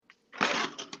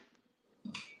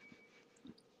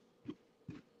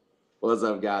What's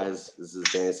up, guys? This is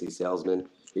Fantasy Salesman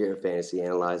here at Fantasy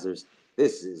Analyzers.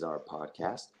 This is our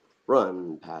podcast,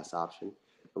 Run Pass Option.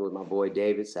 I'm with my boy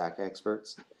David, Sack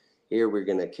Experts. Here we're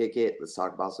gonna kick it. Let's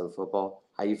talk about some football.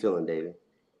 How you feeling, David?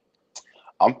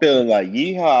 I'm feeling like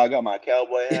yeehaw. I got my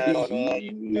cowboy hat on,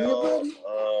 Yeah, buddy.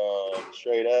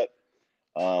 straight up.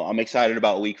 I'm excited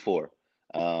about week 4.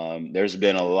 There's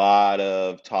been a lot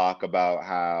of talk about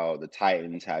how the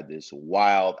Titans had this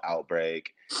wild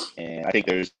outbreak, and I think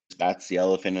that's the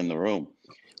elephant in the room.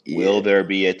 Will Yeah. there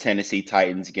be a Tennessee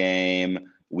Titans game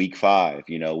week 5?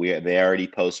 They already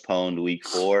postponed week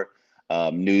 4.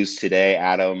 News today,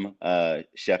 Adam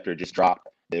Schefter just dropped.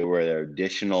 There were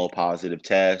additional positive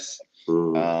tests.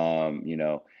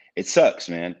 It sucks,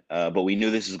 man. But we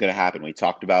knew this was going to happen. We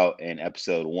talked about in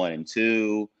episode 1 and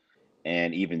 2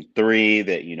 and even 3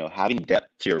 that, having depth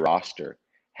to your roster,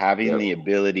 having the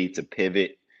ability to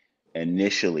pivot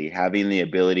initially, having the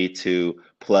ability to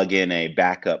plug in a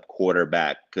backup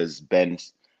quarterback because Ben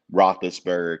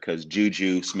Roethlisberger, because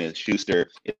Juju Smith-Schuster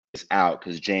is out,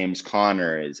 because James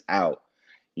Conner is out.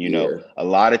 A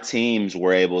lot of teams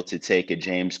were able to take a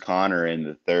James Conner in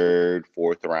the 3rd,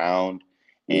 4th round,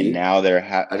 and now they're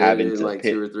having to like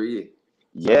 2 or 3.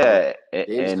 Yeah,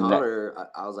 James Conner,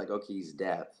 I was like, okay, he's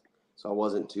depth, so I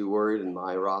wasn't too worried in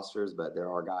my rosters. But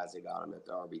there are guys that got him at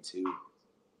the RB2.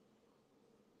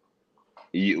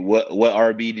 What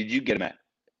RB did you get him at?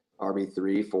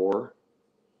 RB3, 4.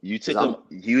 You took him.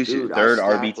 He was your 3rd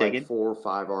RB taken. Like 4 or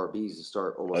 5 RBs to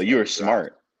start almost. Oh, you were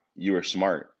smart. You were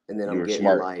smart. And then I'm getting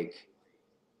like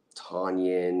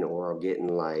Tanyan, or I'm getting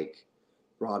like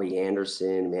Robbie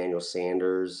Anderson, Emmanuel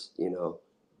Sanders,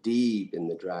 deep in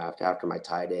the draft after my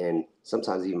tight end,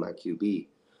 sometimes even my QB.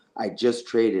 I just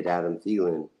traded Adam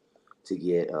Thielen to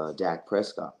get Dak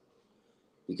Prescott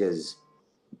because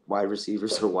wide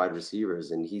receivers are wide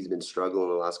receivers, and he's been struggling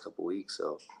the last couple weeks,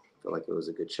 so I feel like it was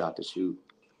a good shot to shoot.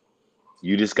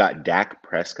 You just got Dak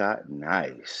Prescott?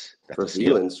 Nice. That's for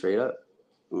Thielen, straight up.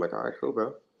 I'm like, all right, cool,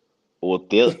 bro. Well,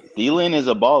 Thielen is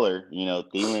a baller.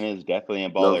 Thielen is definitely a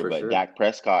baller, but sure. Dak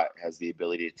Prescott has the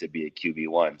ability to be a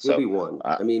QB1. He'll be 1.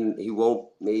 I mean, he won't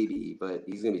maybe, but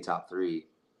he's going to be top 3.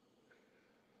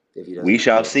 If he doesn't. We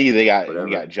shall see. We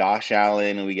got Josh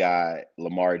Allen, we got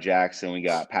Lamar Jackson, we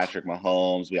got Patrick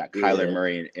Mahomes, we got Kyler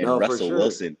Murray, and Russell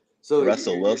Wilson. So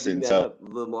Wilson. So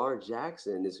Lamar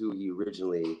Jackson is who he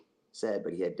originally said,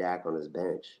 but he had Dak on his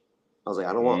bench. I was like,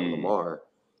 I don't want Lamar.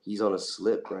 He's on a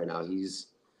slip right now. He's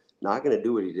not going to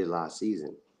do what he did last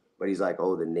season. But he's like,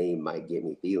 oh, the name might get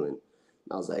me Thielen. And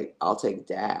I was like, I'll take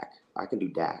Dak. I can do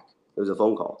Dak. It was a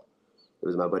phone call. It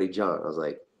was my buddy John. I was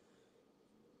like,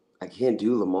 I can't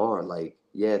do Lamar. Like,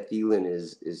 yeah, Thielen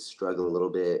is struggling a little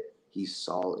bit. He's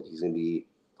solid. He's going to be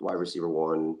wide receiver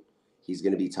 1. He's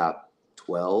going to be top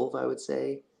 12, I would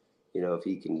say. If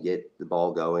he can get the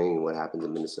ball going and what happens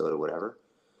in Minnesota, whatever.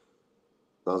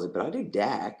 And I was like, but I do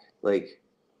Dak. Like,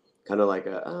 kind of like,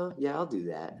 yeah, I'll do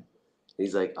that. And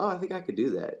he's like, oh, I think I could do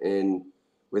that. And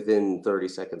within 30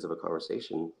 seconds of a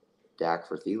conversation, Dak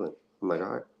for Thielen. I'm like, all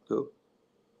right, cool.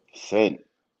 Sit.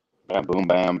 Bam, boom,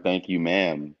 bam. Thank you,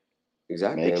 ma'am.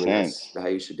 Exactly. Makes sense. That's how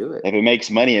you should do it. If it makes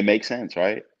money, it makes sense,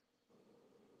 right?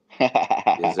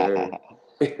 Yes, sir.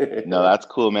 No, that's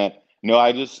cool, man. No,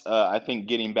 I think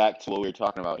getting back to what we were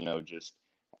talking about,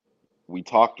 we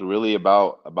talked really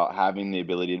about having the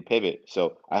ability to pivot.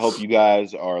 So I hope you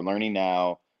guys are learning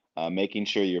now, making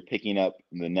sure you're picking up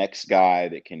the next guy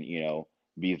that can,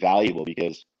 be valuable,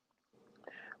 because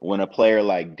when a player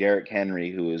like Derrick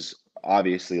Henry, who is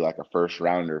obviously like a first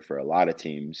rounder for a lot of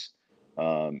teams,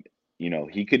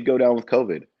 he could go down with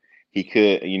COVID. He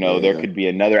could, there could be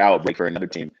another outbreak for another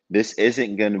team. This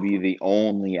isn't going to be the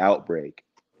only outbreak.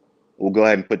 We'll go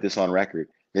ahead and put this on record.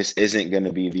 This isn't going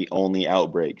to be the only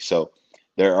outbreak. So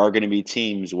there are going to be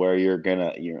teams where you're going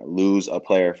to lose a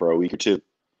player for a week or 2.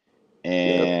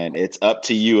 And it's up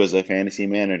to you as a fantasy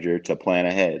manager to plan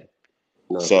ahead.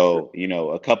 No, so,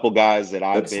 a couple guys that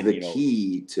I've been, the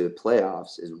key to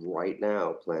playoffs is right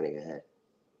now planning ahead.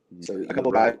 So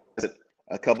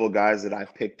a couple guys that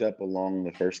I've picked up along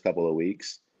the first couple of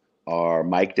weeks are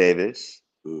Mike Davis.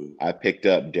 I picked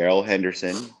up Darrell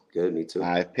Henderson. Good, me too.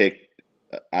 I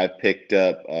picked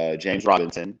up James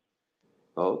Robinson.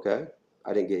 Oh, okay.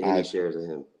 I didn't get any shares of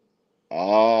him.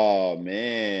 Oh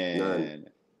man, none.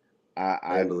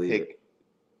 I believe it.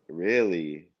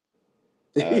 Really?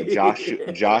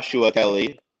 Joshua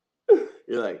Kelly.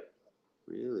 You're like,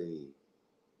 really?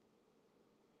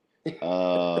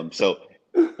 So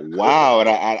wow,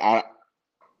 and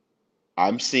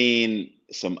I'm seeing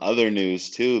some other news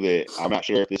too that I'm not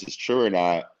sure if this is true or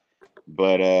not,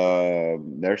 but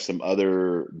there's some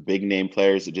other big name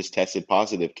players that just tested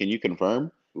positive. Can you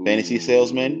confirm, fantasy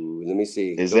salesman? Ooh, let me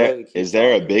see. Is Go there ahead and keep is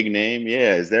there a talking. big name?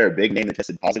 Yeah, is there a big name that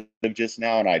tested positive just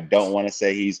now? And I don't want to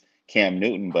say he's Cam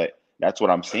Newton, but that's what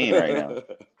I'm seeing right now.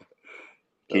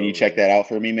 Can you Oh check man, that out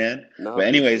for me, man? nah, But for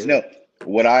anyways, sure. no.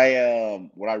 What I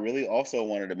really also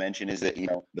wanted to mention is that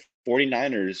the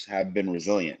 49ers have been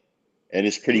resilient. It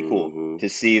is pretty cool Mm-hmm. to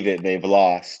see that they've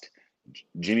lost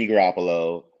Jimmy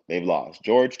Garoppolo, they've lost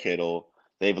George Kittle,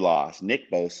 they've lost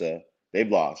Nick Bosa, they've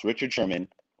lost Richard Sherman,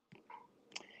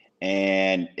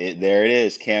 and there it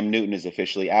is. Cam Newton is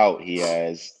officially out. He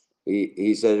has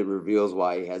He said it reveals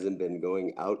why he hasn't been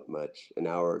going out much an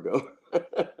hour ago.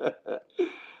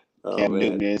 Oh Cam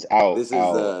Newton man, is out. this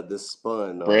is the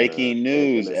spun on Breaking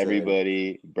news, MSN.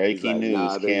 everybody! He's Breaking like,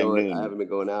 nah, news. Cam I Newton. haven't been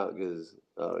going out because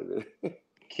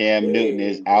Cam Newton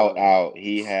is dang, out. bro, Out.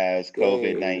 He has dang,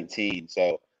 COVID-19.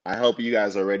 So I hope you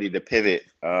guys are ready to pivot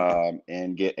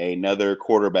and get another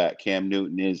quarterback. Cam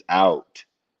Newton is out,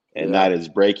 and yeah, that is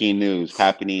breaking news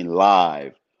happening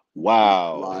live.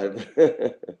 Wow, live.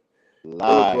 We're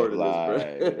live, recording this,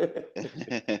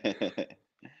 bro. live.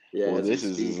 Yeah, Well, as we this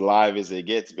is as speak, live as it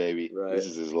gets, baby. right? This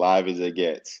is as live as it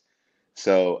gets.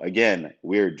 So again,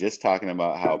 we're just talking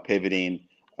about how pivoting.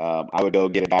 I would go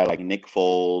get a guy like Nick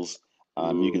Foles.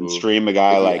 You can Mm-hmm. stream a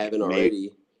guy If you like haven't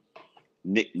maybe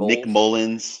already, Nick Foles.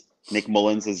 Mullins. Nick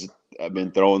Mullins has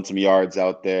been throwing some yards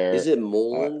out Is there. it Uh,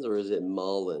 Mullins or is it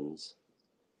Mullins?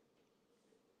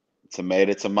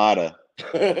 tomato, tomato.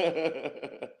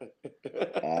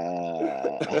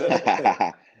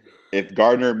 If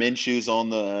Gardner Minshew's on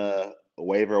the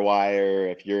waiver wire,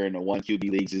 if you're in the one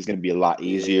QB leagues, it's going to be a lot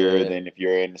easier Yeah, than if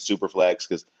you're in the super flex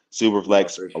because no,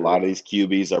 Superflex, for a lot sure. of these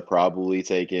QBs are probably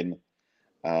taken.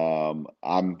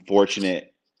 I'm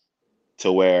fortunate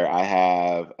to where I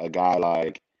have a guy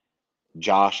like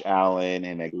Josh Allen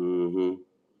and a Mm-hmm.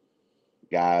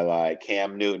 guy like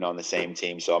Cam Newton on the same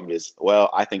team. So well,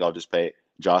 I think I'll just pay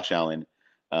Josh Allen.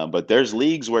 But there's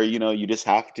leagues where, you just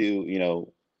have to,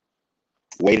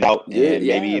 wait it out and maybe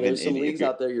Yeah, even there's some and if leagues you're,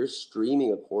 out there you're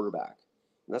streaming a quarterback.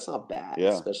 And that's not bad, yeah,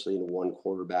 especially in a one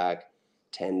quarterback,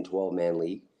 10, 12 man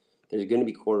league. There's going to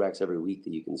be quarterbacks every week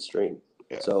that you can stream.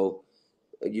 yeah. So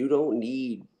you don't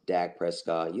need Dak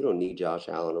Prescott. You don't need Josh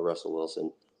Allen or Russell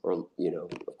Wilson or,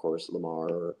 of course, Lamar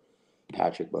or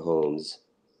Patrick Mahomes,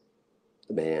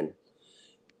 the man.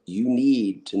 You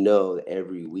need to know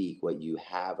every week what you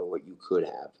have or what you could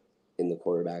have in the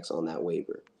quarterbacks on that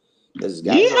waiver. Because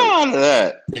guys aren't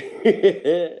Yeah,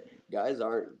 that. guys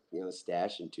aren't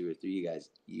stashing 2 or 3 guys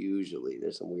usually.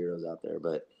 There's some weirdos out there,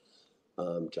 but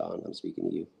John, I'm speaking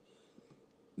to you.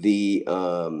 The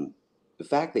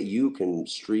fact that you can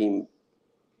stream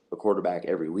a quarterback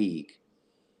every week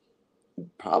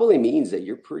probably means that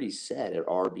you're pretty set at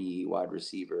RB, wide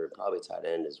receiver, and probably tight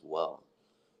end as well.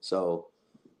 So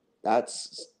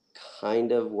that's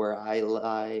kind of where I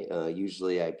lie.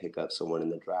 Usually I pick up someone in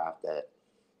the draft that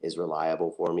is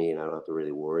reliable for me and I don't have to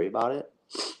really worry about it.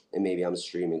 And maybe I'm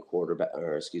streaming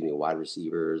wide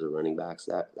receivers or running backs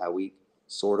that week,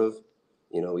 sort of.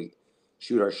 We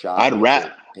shoot our shot, I'd and if rat.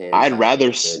 it pans I'd out,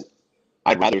 rather. good.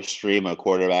 I'd rather stream a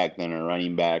quarterback than a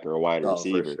running back or a wide Oh, for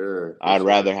receiver. sure, for I'd sure.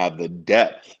 rather have the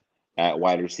depth at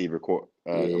wide receiver,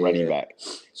 running Yeah. back.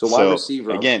 So wide So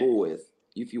receiver, I'm again, cool with.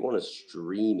 If you want to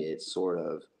stream it, sort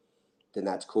of, then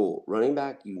that's cool. Running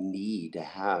back, you need to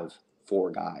have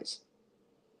 4 guys.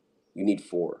 You need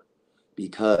 4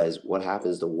 because what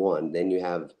happens to one? Then you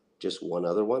have just one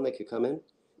other one that could come in,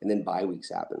 and then bye weeks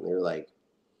happen. They're like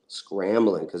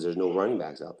scrambling because there's no running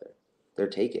backs out there. They're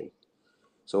taken.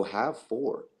 So have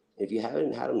 4. If you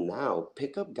haven't had them now,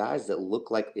 pick up guys that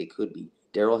look like they could be.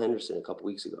 Darrell Henderson a couple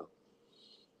weeks ago.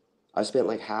 I spent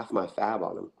like half my fab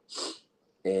on him,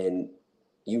 and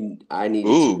I needed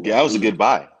to ooh, in that that was a good league.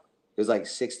 buy. It was like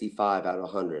 65 out of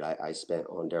 100 I spent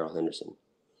on Darrell Henderson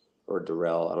or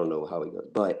Darrell. I don't know how he goes,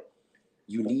 but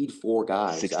you need 4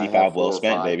 guys. I have 65 well 4 or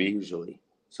spent, 5 baby. usually.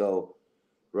 So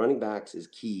running backs is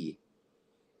key,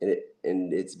 and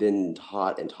it's been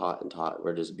taught and taught and taught.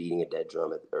 We're just beating a dead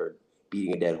drum or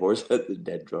beating a dead horse at the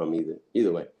dead drum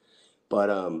either way. But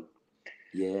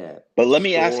yeah, But let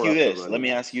me ask shore you up the this. Let running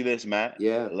me ask backs. you this, Matt.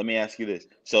 Yeah. Let me ask you this.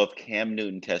 So if Cam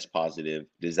Newton tests positive,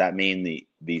 does that mean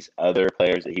these other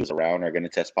players that he was around are going to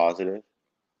test positive?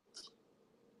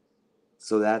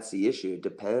 So that's the issue. It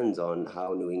depends on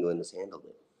how New England has handled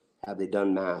it. Have they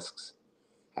done masks?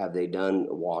 Have they done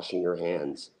washing your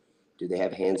hands? Do they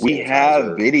have hand We have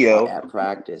sanitizer video. at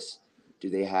practice? Do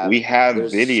they have? We have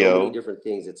There's so many video. different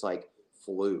things. It's like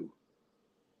flu.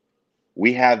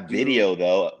 We have You video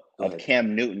though go of ahead.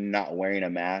 Cam Newton not wearing a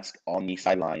mask on the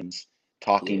sidelines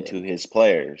talking Yeah. to his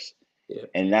players. Yeah.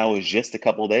 And that was just a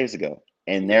couple of days ago.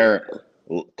 And they're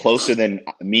closer than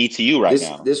me to you right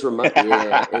now.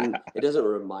 Yeah, and it doesn't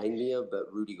remind me of,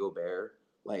 but Rudy Gobert,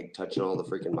 like touching all the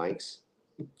freaking mics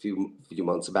a few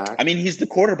months back. I mean, he's the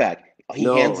quarterback. He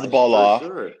hands the like, ball off.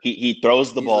 Sure. He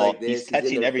throws the He's ball. like this. He's He's in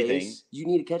touching their everything. face. You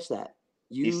need to catch that.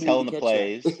 He's telling the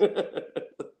plays.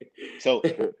 So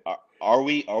are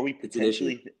we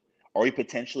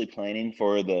potentially planning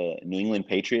for the New England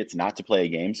Patriots not to play a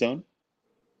game soon?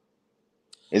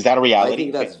 Is that a reality? I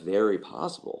think that's very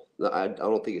possible. I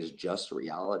don't think it's just a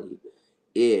reality.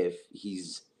 If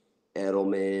he's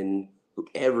Edelman,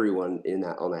 everyone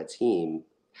on that team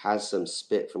has some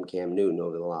spit from Cam Newton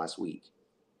over the last week.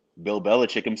 Bill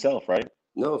Belichick himself, right?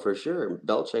 No, for sure.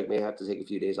 Belichick may have to take a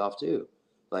few days off too.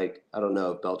 Like, I don't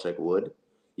know if Belichick would.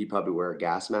 He'd probably wear a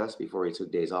gas mask before he took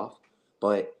days off.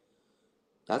 But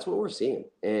that's what we're seeing.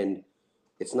 And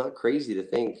it's not crazy to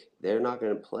think they're not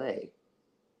going to play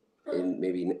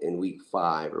in week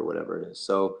 5 or whatever it is.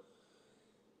 So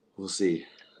we'll see.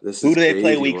 Who do they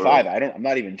play week 5? I'm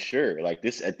not even sure. Like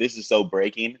this is so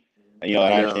breaking. You know,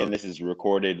 and I understand this is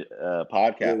recorded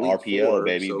podcast, RPO, 4,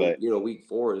 baby. So, but week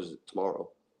 4 is tomorrow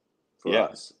for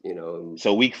us.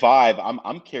 So week 5,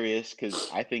 I'm curious because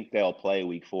I think they'll play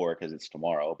week 4 because it's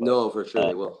tomorrow. But, no, for sure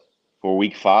they will. For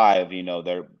week 5,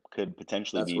 there could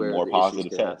potentially be more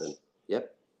positive tests. Happen.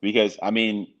 Yep. Because I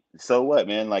mean, so what,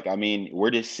 man? Like, I mean,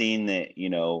 we're just seeing that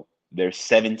there's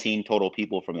 17 total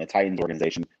people from the Titans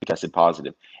organization who tested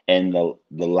positive, and the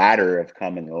latter have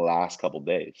come in the last couple of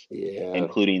days,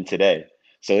 including today.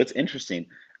 So it's interesting.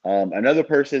 Another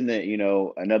person that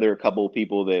another couple of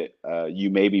people that you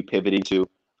may be pivoting to,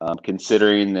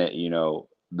 considering that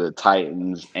the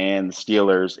Titans and the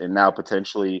Steelers, and now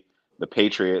potentially the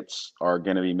Patriots are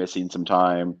going to be missing some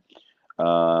time.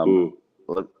 Myles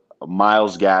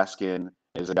Gaskin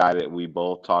is a guy that we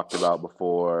both talked about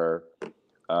before.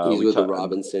 He's with the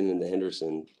Robinson and the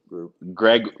Henderson group.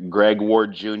 Greg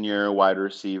Ward Jr., wide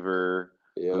receiver,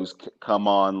 who's come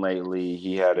on lately.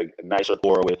 He had a nice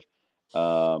rapport with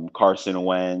Carson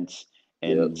Wentz,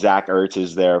 and Zach Ertz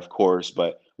is there, of course.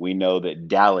 But we know that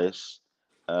Dallas,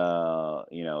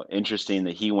 interesting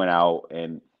that he went out.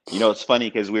 And, it's funny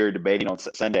because we were debating on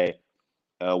Sunday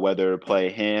whether to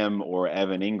play him or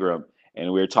Evan Ingram.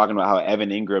 And we were talking about how Evan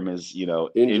Ingram is,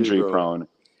 injury prone.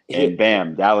 And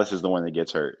bam, Dallas is the one that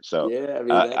gets hurt. So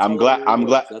I'm glad.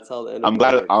 That's how the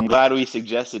NFL I'm glad we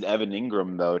suggested Evan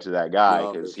Ingram though to that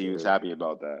guy because he was happy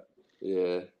about that.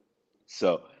 Yeah.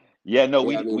 So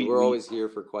we're always here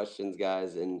for questions,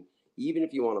 guys. And even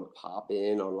if you want to pop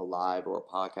in on a live or a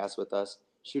podcast with us,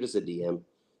 shoot us a DM.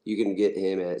 You can get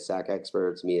him at Sack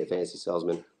Experts, me at Fantasy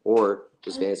Salesman, or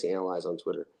just Fantasy Analyze on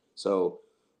Twitter. So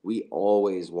we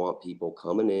always want people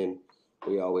coming in.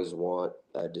 We always want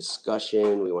a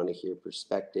discussion. We want to hear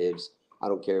perspectives. I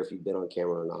don't care if you've been on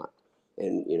camera or not.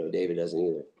 And, David doesn't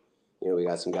either. We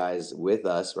got some guys with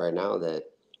us right now that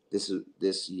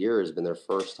this year has been their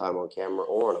first time on camera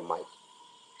or on a mic.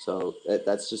 So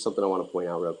that's just something I want to point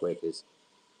out real quick is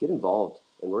get involved,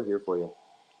 and we're here for you.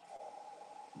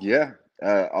 Yeah,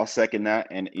 I'll second that.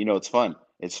 And, it's fun.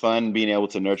 It's fun being able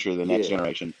to nurture the next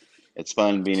generation. It's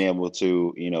fun being able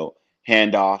to,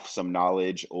 hand off some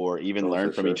knowledge or even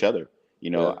learn from each other.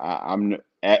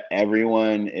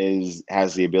 Everyone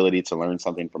has the ability to learn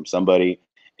something from somebody,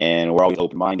 and we're always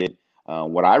open-minded.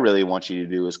 What I really want you to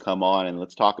do is come on and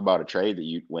let's talk about a trade that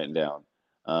you went down.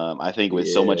 I think with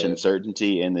so much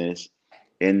uncertainty in this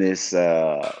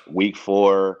week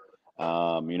 4,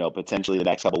 potentially the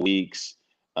next couple of weeks,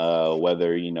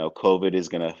 whether COVID is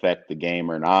going to affect the game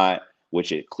or not,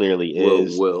 which it clearly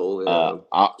is.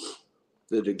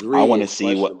 The degree I want to see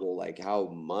questionable, like how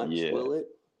much will it?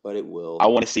 But it will. I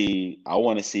want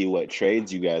to see what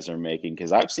trades you guys are making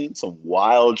because I've seen some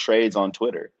wild trades on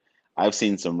Twitter. I've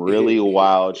seen some really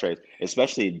wild trades,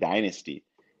 especially Dynasty.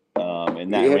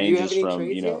 And that ranges from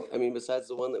I mean, besides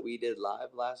the one that we did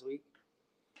live last week.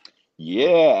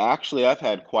 Yeah, actually, I've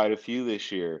had quite a few this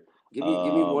year. Give me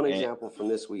one example from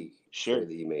this week. Sure.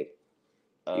 That you made.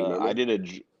 I did a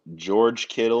George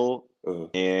Kittle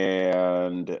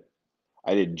and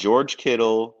I did George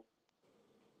Kittle,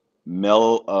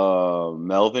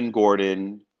 Melvin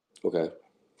Gordon,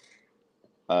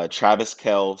 Travis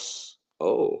Kelce,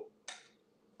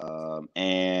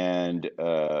 and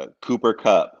Cooper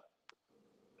Kupp.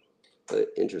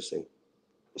 Interesting.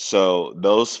 So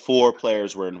those 4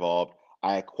 players were involved.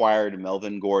 I acquired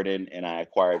Melvin Gordon and I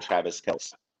acquired Travis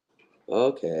Kelce.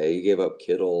 Okay, you gave up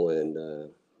Kittle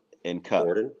and Kupp.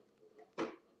 Gordon.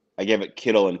 I gave it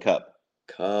Kittle and Kupp.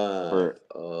 For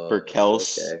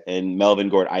Kelce and Melvin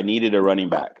Gordon. I needed a running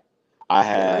back. I Yeah,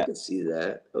 I had could see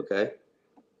that. Okay.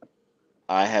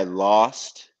 I had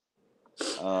lost.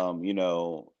 You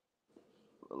know,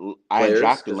 I had Players,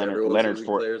 drafted because Leonard everyone's Leonard losing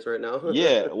for players right now.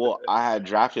 yeah. Well, I had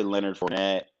drafted Leonard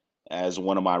Fournette as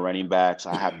one of my running backs.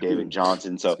 I have David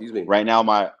Johnson. So Excuse me. right now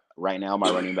my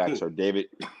running backs are David.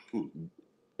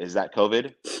 Is that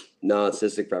COVID? No, it's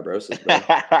cystic fibrosis,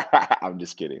 bro. I'm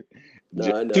just kidding. No,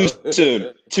 I Too know.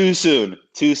 soon. Too soon.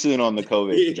 Too soon on the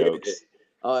COVID jokes.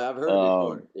 Oh, I've heard it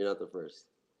before. You're not the first.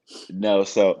 No,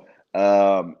 so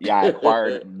yeah, I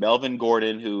acquired Melvin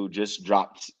Gordon, who just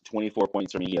dropped 24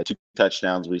 points for me. He had 2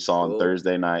 touchdowns we saw on Cool.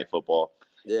 Thursday Night Football.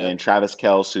 Yeah. And Travis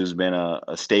Kelce, who's been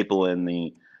a staple in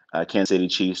the Kansas City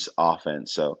Chiefs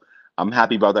offense. So I'm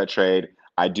happy about that trade.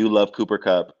 I do love Cooper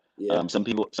Kupp. Yeah. Some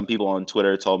people on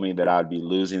Twitter told me that I'd be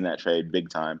losing that trade big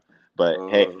time. But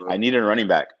hey, I needed a running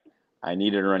back. I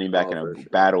needed a running back in a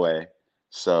bad way.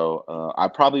 So I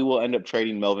probably will end up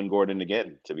trading Melvin Gordon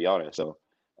again, to be honest. So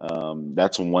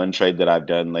that's one trade that I've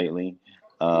done lately.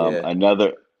 Yeah.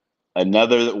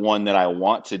 Another one that I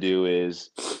want to do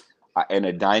is in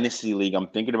a dynasty league. I'm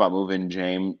thinking about moving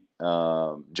Joe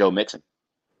Mixon.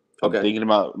 I'm Okay. thinking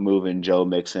about moving Joe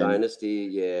Mixon. Dynasty,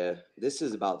 yeah. This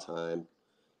is about time.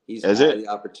 He's Is had it? the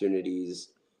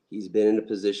opportunities. He's been in a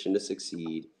position to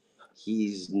succeed.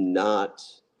 He's not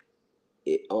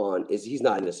he's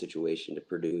not in a situation to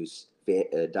produce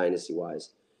dynasty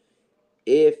wise.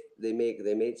 If they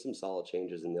made some solid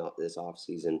changes in this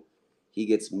offseason, he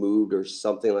gets moved or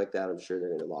something like that, I'm sure they're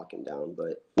going to lock him down.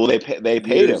 But Well, they paid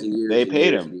years him. and years They and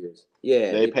paid years him. and years.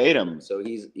 Yeah, They paid him. So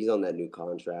he's on that new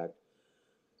contract.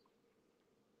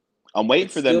 I'm waiting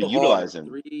It's for them to still utilize hard.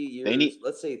 him. 3 They years. need.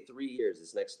 Let's say 3 years.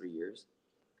 This next 3 years,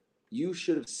 you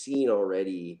should have seen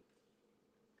already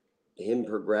him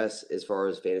progress as far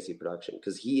as fantasy production,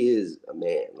 because he is a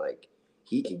man. Like,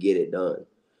 he can get it done.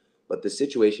 But the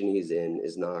situation he's in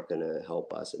is not going to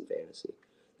help us in fantasy.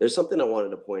 There's something I wanted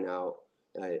to point out,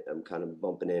 and I'm kind of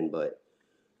bumping in, but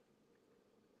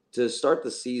to start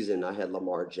the season, I had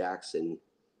Lamar Jackson.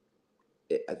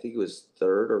 I think it was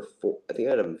third or fourth. I think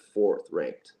I had him fourth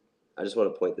ranked. I just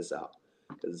want to point this out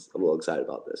because I'm a little excited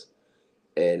about this.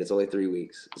 And it's only 3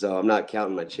 weeks, so I'm not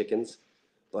counting my chickens.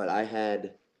 But I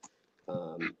had,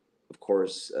 of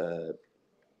course,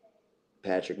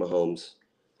 Patrick Mahomes.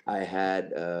 I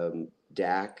had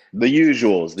Dak. The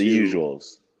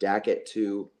usuals. Dak at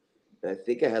 2. And I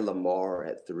think I had Lamar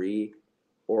at 3,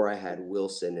 or I had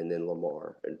Wilson and then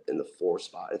Lamar in the 4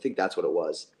 spot. I think that's what it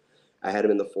was. I had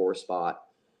him in the 4 spot.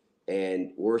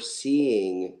 And we're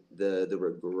seeing the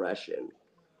regression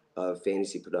of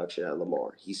fantasy production at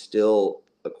Lamar. He's still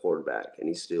a quarterback, and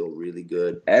he's still really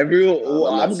good. I'm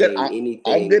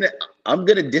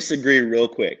gonna disagree real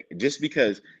quick, just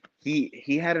because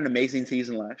he had an amazing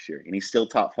season last year, and he's still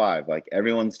top 5. Like,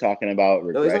 everyone's talking about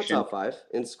regression. No, he's not top 5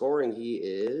 in scoring. He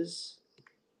is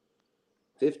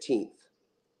 15th.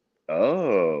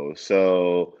 Oh,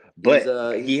 so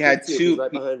but he had 2. He's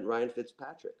right behind Ryan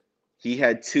Fitzpatrick. He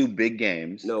had 2 big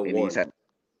games. No, and 1.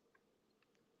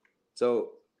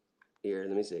 So here,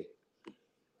 let me see.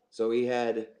 So he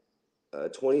had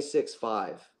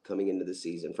 26-5 coming into the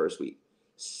season first week,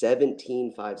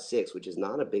 17-5-6, which is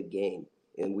not a big game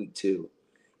in week 2,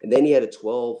 and then he had a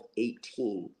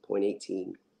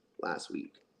 12-18.18 last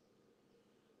week.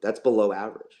 That's below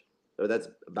average, or that's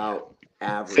about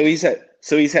average.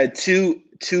 So he's had two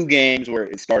games where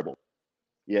it's startable.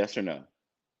 Yes or no?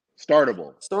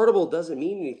 Startable. Startable doesn't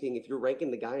mean anything if you're ranking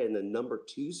the guy in the number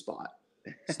 2 spot.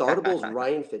 Startable is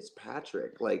Ryan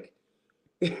Fitzpatrick. Like,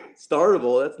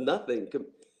 startable, that's nothing.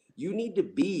 You need to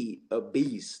be a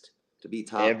beast to be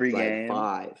top every game,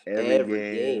 5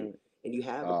 every game. And you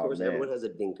have, of course, everyone has a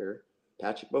dinker.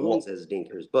 Patrick Mahomes has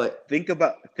dinkers, but think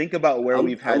about where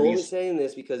we've had I'm these. only saying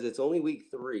this because it's only week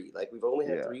 3. Like, we've only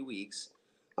had 3 weeks.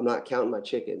 I'm not counting my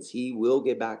chickens. He will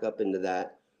get back up into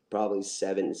that probably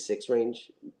 7-6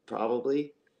 range,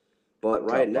 probably. But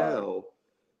right now,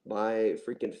 my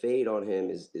freaking fade on him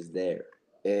is there.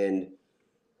 And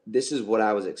this is what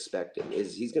I was expecting,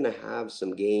 is he's going to have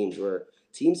some games where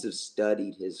teams have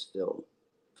studied his film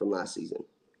from last season.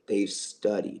 They've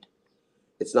studied.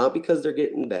 It's not because they're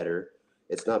getting better.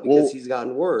 It's not because he's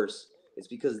gotten worse. It's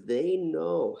because they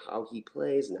know how he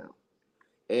plays now.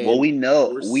 And we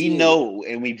know,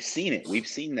 and we've seen it. We've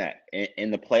seen that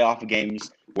in the playoff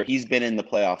games where he's been in the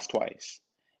playoffs twice,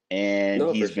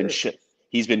 and he's been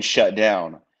shut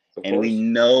down. And we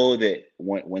know that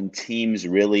when teams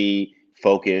really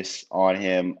focus on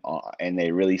him and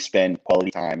they really spend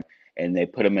quality time and they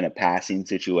put him in a passing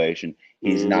situation,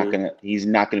 he's not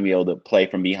gonna be able to play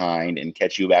from behind and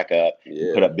catch you back up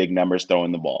and put up big numbers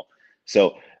throwing the ball.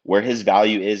 So where his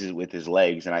value is with his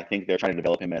legs, and I think they're trying to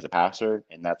develop him as a passer,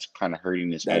 and that's kind of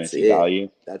hurting his That's fantasy it. value.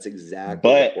 That's exactly the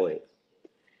But point.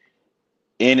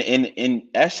 in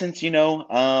essence,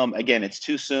 again, it's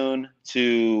too soon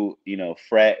to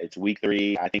fret. It's week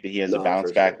 3. I think that he has a No, bounce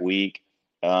for back sure. week.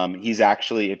 He's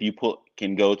actually, if you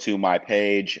can go to my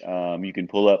page, you can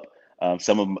pull up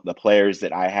some of the players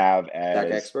that I have Dak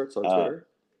as Experts on Twitter.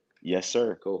 yes,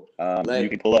 sir. Cool. You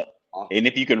can pull up, and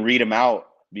if you can read them out,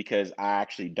 because I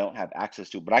actually don't have access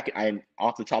to it, but I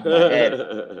off the top of my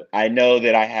head, I know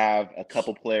that I have a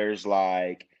couple players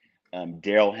like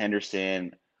Daryl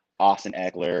Henderson, Austin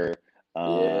Eckler,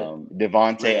 Yeah.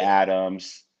 Devontae Man.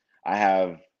 Adams. I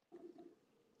have,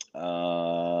 I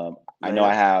know I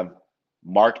Man. have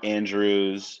Mark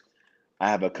Andrews. I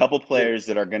have a couple players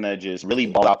that are gonna just really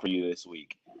ball out for you this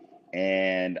week.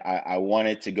 And I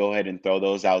wanted to go ahead and throw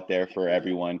those out there for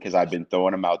everyone because I've been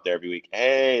throwing them out there every week.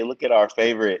 Hey, look at our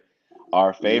favorite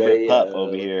pup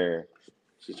over Leia. here,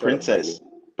 She's trying to bite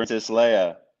Princess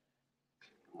Leia.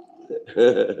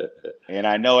 me. And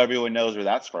I know everyone knows where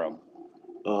that's from.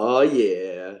 Oh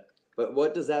yeah. But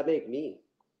what does that make me?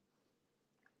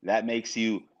 That makes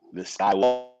you the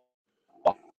Skywalker.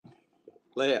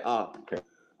 Leia. Oh.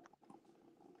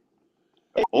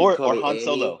 Or Han Han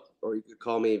Solo. Or you could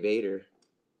call me Vader.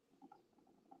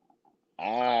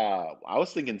 I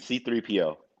was thinking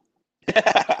C-3PO.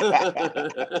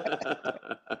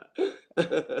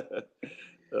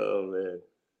 Oh man.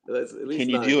 That's at least Can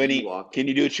you not do Ewok. Can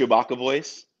you do a Chewbacca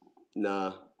voice?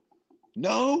 Nah.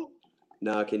 No.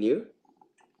 Nah, can you?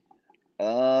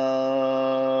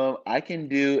 I can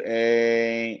do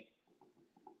a.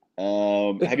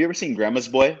 Have you ever seen Grandma's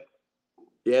Boy?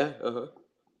 Yeah. Uh-huh.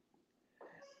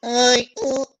 I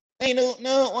don't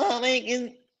know why they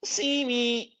can see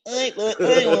me. I thought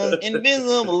I was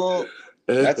invisible.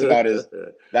 That's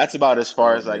about as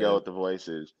far Oh as I go man. with the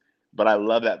voices. But I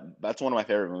love that. That's one of my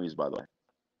favorite movies, by the way.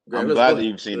 I'm Grandma's glad that boy.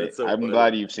 you've seen it. That's so I'm funny.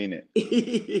 glad you've seen it.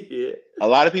 Yeah. A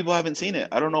lot of people haven't seen it.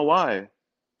 I don't know why.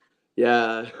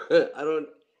 Yeah. I don't.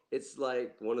 It's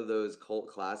like one of those cult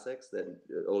classics that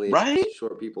only Right?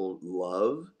 short people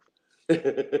love.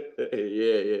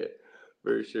 Yeah,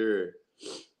 for sure.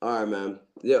 All right, man.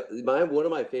 Yeah, one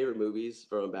of my favorite movies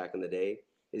from back in the day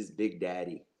is Big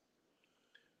Daddy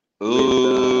with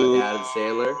Ooh. Adam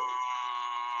Sandler.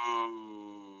 You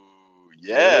remember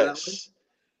that one? Yes.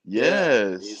 Yeah,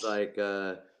 he's Yes. like,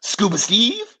 Scuba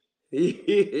Steve?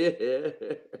 yeah.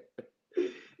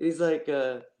 He's like,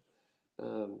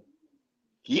 um,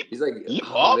 Heap? he's like, Heap oh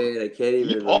Hop? man, I can't even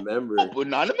Heap Hop remember.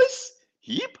 Anonymous?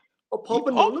 Heap? Oh, Pulp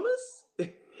Heap Hop? Anonymous?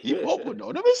 Hip Hop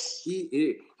Anonymous?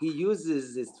 He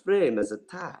uses his frame as a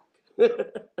tack.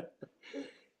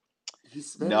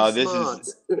 He's very No, this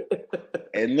is, smart.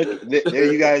 and look,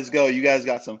 there you guys go. You guys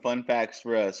got some fun facts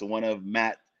for us. One of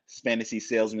Matt's fantasy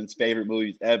salesman's favorite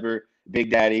movies ever, Big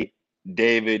Daddy,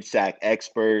 David, Sack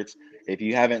Experts. If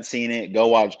you haven't seen it, go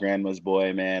watch Grandma's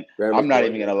Boy, man. Grandma's I'm not Boy,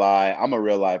 even yeah. gonna lie. I'm a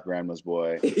real life Grandma's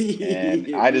Boy,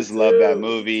 and I Me just love that too.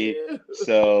 movie. Me too.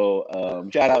 So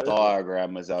shout out to all our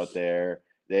grandmas out there.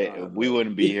 Oh, We man.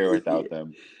 wouldn't be here without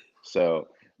them. So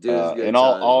Dude, it's and good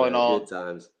times, in man. Good all,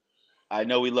 times. I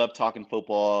know we love talking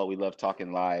football. We love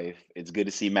talking life. It's good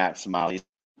to see Matt smile. He's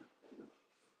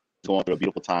going through a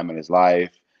beautiful time in his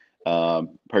life,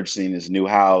 purchasing his new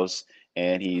house,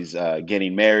 and he's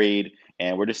getting married.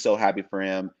 And we're just so happy for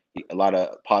him. A lot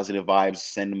of positive vibes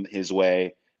send him his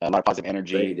way, a lot of positive Thank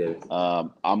you, energy. David.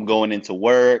 I'm going into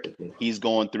work. He's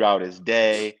going throughout his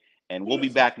day. And we'll be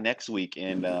back next week.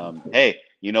 And hey,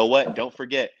 you know what? Don't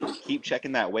forget, keep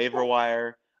checking that waiver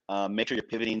wire. Make sure you're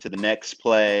pivoting to the next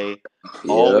play. Yep.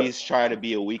 Always try to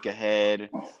be a week ahead.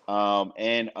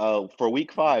 And for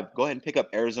week 5, go ahead and pick up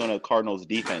Arizona Cardinals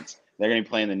defense. They're going to be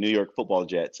playing the New York Football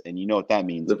Jets, and you know what that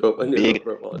means.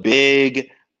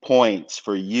 Big points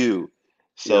for you.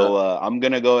 So I'm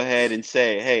going to go ahead and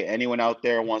say, hey, anyone out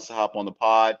there wants to hop on the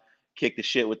pod, kick the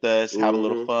shit with us, have a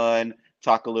little fun,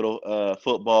 talk a little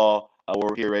football,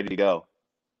 we're here ready to go.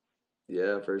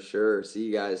 Yeah, for sure. See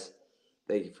you guys.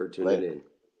 Thank you for tuning in.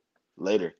 Later.